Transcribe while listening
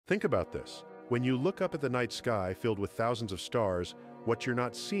Think about this. When you look up at the night sky filled with thousands of stars, what you're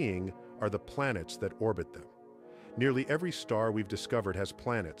not seeing are the planets that orbit them. Nearly every star we've discovered has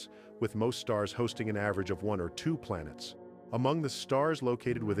planets, with most stars hosting an average of 1 or 2 planets. Among the stars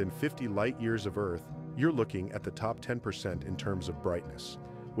located within 50 light-years of Earth, you're looking at the top 10% in terms of brightness.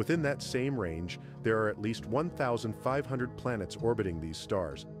 Within that same range, there are at least 1,500 planets orbiting these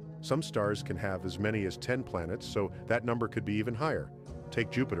stars. Some stars can have as many as 10 planets, so that number could be even higher. Take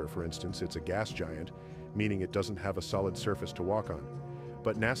Jupiter, for instance. It's a gas giant, meaning it doesn't have a solid surface to walk on.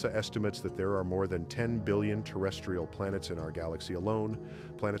 But NASA estimates that there are more than 10 billion terrestrial planets in our galaxy alone,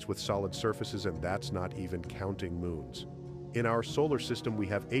 planets with solid surfaces, and that's not even counting moons. In our solar system, we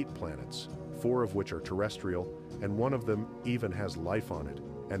have 8 planets, 4 of which are terrestrial, and 1 of them even has life on it,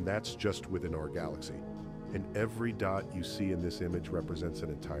 and that's just within our galaxy. And every dot you see in this image represents an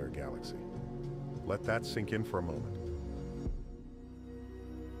entire galaxy. Let that sink in for a moment.